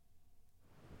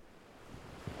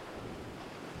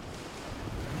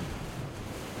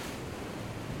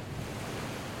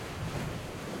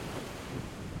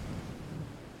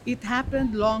It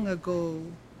happened long ago,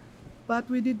 but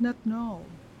we did not know.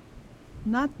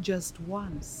 Not just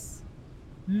once.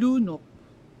 Lunok,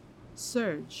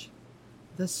 surge,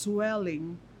 the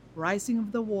swelling, rising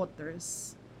of the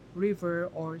waters,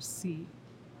 river or sea.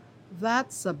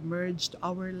 That submerged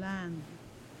our land,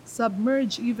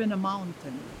 submerged even a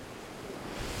mountain.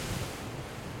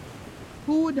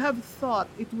 Who would have thought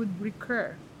it would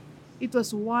recur? It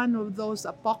was one of those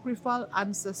apocryphal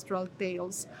ancestral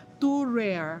tales too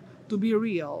rare to be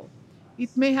real.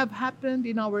 It may have happened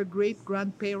in our great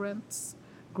grandparents,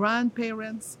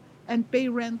 and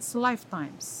parents'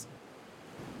 lifetimes,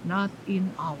 not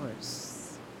in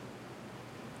ours.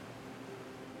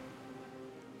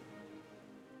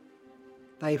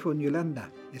 Typhoon Yolanda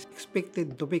is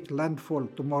expected to make landfall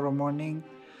tomorrow morning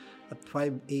at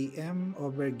 5 a.m.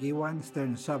 over Giwan,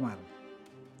 Stern Samar.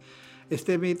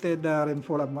 Estimated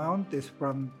rainfall amount is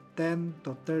from 10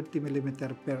 to 30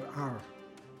 millimeter per hour.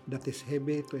 That is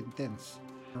heavy to intense,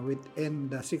 within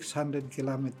the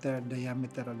 600-kilometer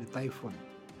diameter of the typhoon.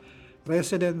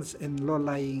 Residents in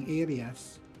low-lying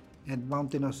areas and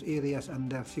mountainous areas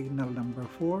under signal number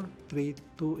 4, 3,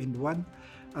 2, and 1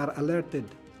 are alerted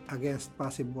against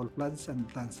possible floods and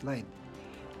landslide.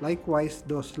 Likewise,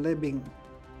 those living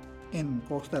in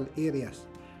coastal areas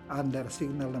under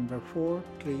signal number 4,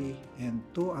 3, and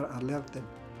 2 are alerted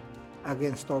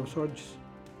against storm surge,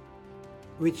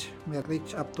 which may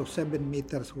reach up to 7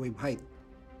 meters wave height.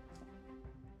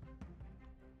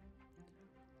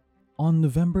 On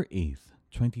November 8,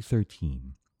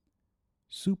 2013,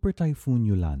 Super Typhoon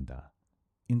Yolanda,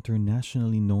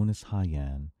 internationally known as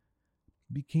Haiyan,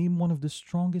 became one of the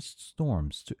strongest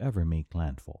storms to ever make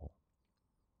landfall.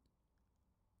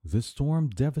 The storm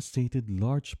devastated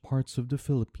large parts of the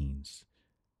Philippines,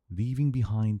 leaving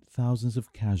behind thousands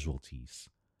of casualties,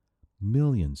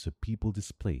 millions of people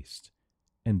displaced,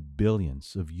 and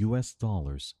billions of US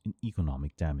dollars in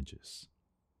economic damages.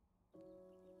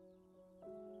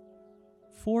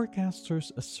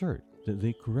 Forecasters assert that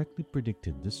they correctly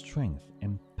predicted the strength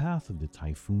and path of the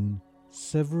typhoon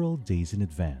several days in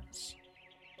advance.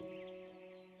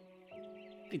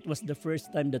 It was the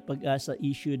first time that Pag-asa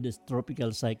issued the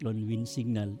tropical cyclone wind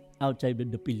signal outside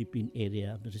of the Philippine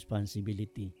area of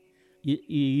responsibility. You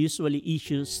usually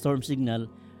issue storm signal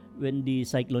when the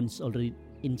cyclone is already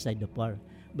inside the PAR.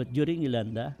 But during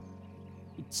Yolanda,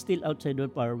 it's still outside the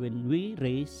PAR when we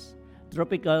raise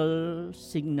tropical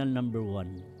signal number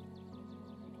 1.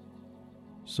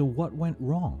 So, what went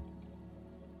wrong?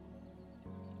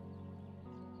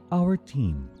 Our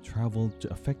team traveled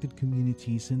to affected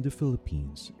communities in the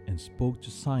Philippines and spoke to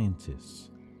scientists,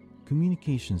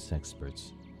 communications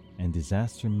experts, and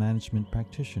disaster management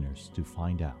practitioners to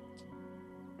find out.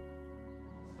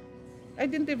 I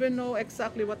didn't even know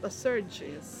exactly what a surge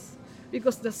is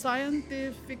because the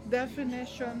scientific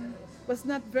definition was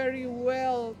not very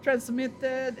well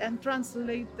transmitted and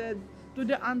translated to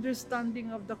the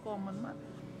understanding of the common man.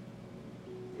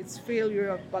 It's failure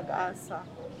of Pag-asa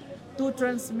to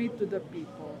transmit to the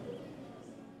people.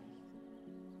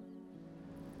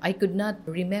 I could not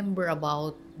remember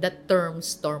about the term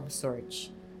storm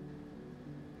surge.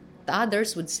 The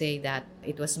others would say that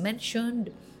it was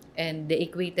mentioned and they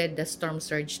equated the storm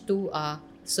surge to a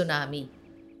tsunami.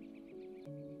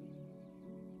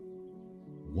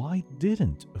 Why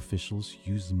didn't officials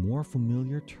use more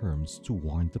familiar terms to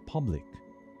warn the public?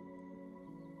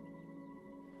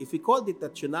 If we called it a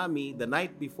tsunami the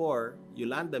night before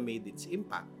Yolanda made its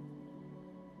impact,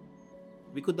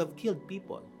 we could have killed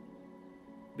people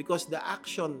because the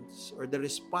actions or the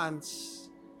response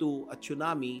to a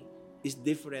tsunami is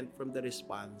different from the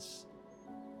response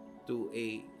to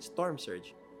a storm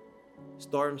surge.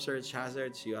 Storm surge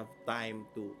hazards, you have time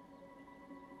to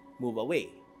move away.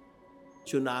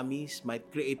 Tsunamis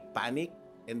might create panic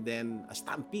and then a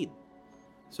stampede.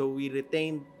 So we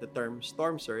retained the term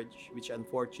storm surge, which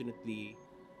unfortunately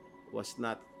was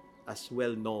not as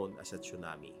well known as a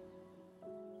tsunami.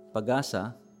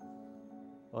 Pag-asa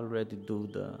already do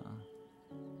the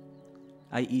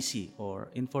IEC or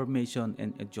Information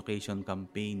and Education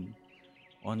Campaign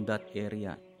on that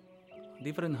area.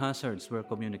 Different hazards were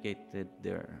communicated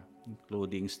there,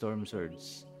 including storm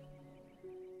surge.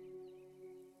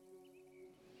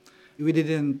 We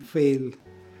didn't fail.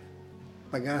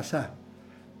 Pag-asa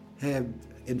have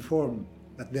informed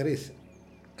that there is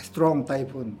a strong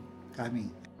typhoon coming.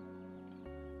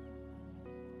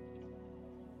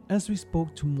 As we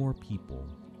spoke to more people,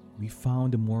 we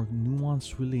found a more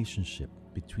nuanced relationship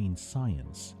between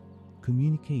science,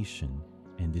 communication,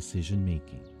 and decision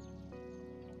making.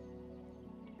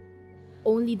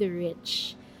 Only the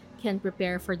rich can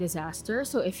prepare for disaster.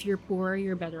 So if you're poor,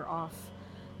 you're better off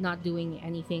not doing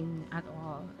anything at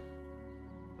all.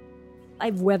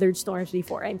 I've weathered storms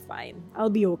before. I'm fine. I'll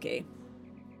be okay.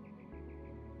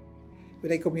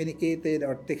 When I communicated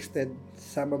or texted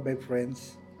some of my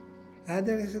friends,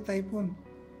 there is a typhoon.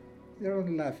 They're all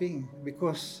laughing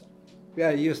because we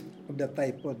are used to the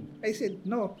typhoon. I said,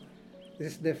 no,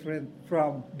 this is different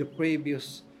from the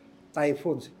previous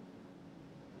typhoons.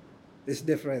 It's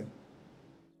different.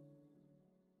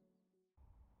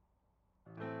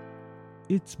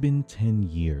 It's been 10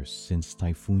 years since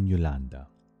Typhoon Yolanda.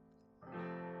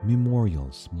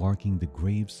 Memorials marking the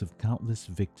graves of countless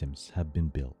victims have been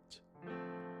built.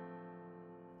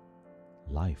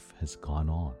 Life has gone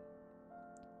on.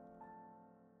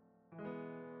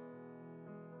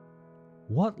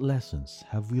 What lessons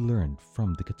have we learned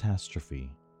from the catastrophe?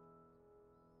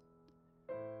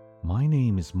 My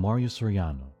name is Mario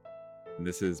Soriano.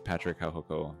 This is Patrick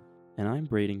Hauhoko. And I'm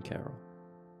Braden Carroll.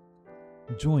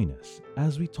 Join us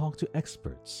as we talk to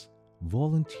experts,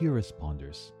 volunteer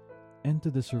responders, and to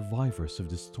the survivors of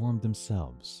the storm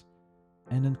themselves,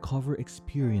 and uncover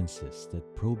experiences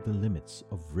that probe the limits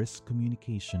of risk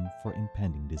communication for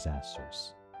impending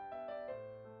disasters.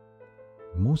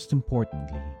 Most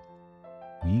importantly,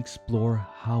 we explore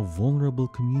how vulnerable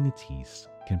communities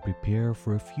can prepare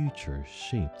for a future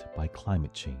shaped by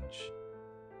climate change.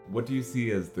 What do you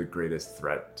see as the greatest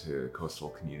threat to coastal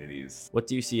communities? What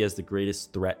do you see as the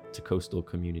greatest threat to coastal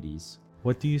communities?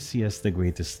 What do you see as the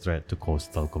greatest threat to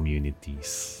coastal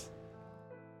communities?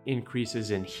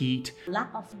 Increases in heat,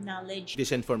 lack of knowledge,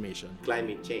 disinformation,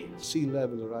 climate change, sea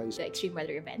level rise, the extreme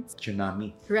weather events,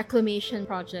 tsunami, reclamation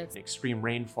projects, extreme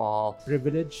rainfall,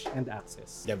 privilege and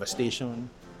access, devastation,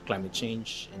 climate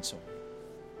change, and so on.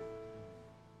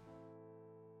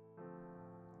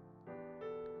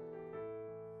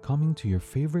 Coming to your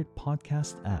favorite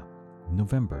podcast app,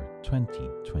 November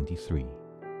 2023.